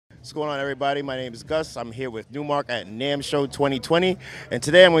What's going on, everybody? My name is Gus. I'm here with Numark at NAMM Show 2020, and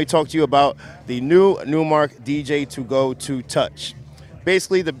today I'm going to talk to you about the new Numark DJ2GO2 Touch.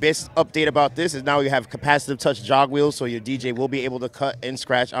 Basically, the best update about this is now you have capacitive touch jog wheels, so your DJ will be able to cut and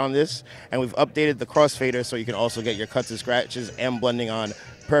scratch on this, and we've updated the crossfader so you can also get your cuts and scratches and blending on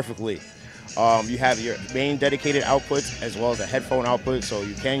perfectly. You have your main dedicated outputs as well as a headphone output, so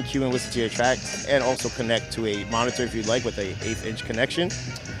you can cue and listen to your tracks and also connect to a monitor if you'd like with a 1/8" connection.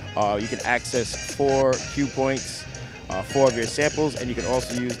 You can access 4 cue points, 4 of your samples, and you can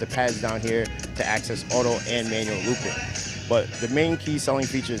also use the pads down here to access auto and manual looping. But the main key selling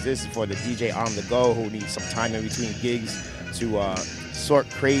feature is this for the DJ on the go who needs some time in between gigs to sort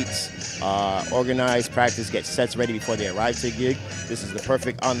crates, organize, practice, get sets ready before they arrive to a gig. This is the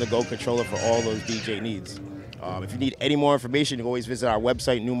perfect on-the-go controller for all those DJ needs. If you need any more information, you can always visit our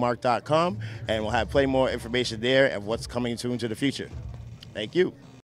website, numark.com, and we'll have plenty more information there of what's coming soon to the future. Thank you.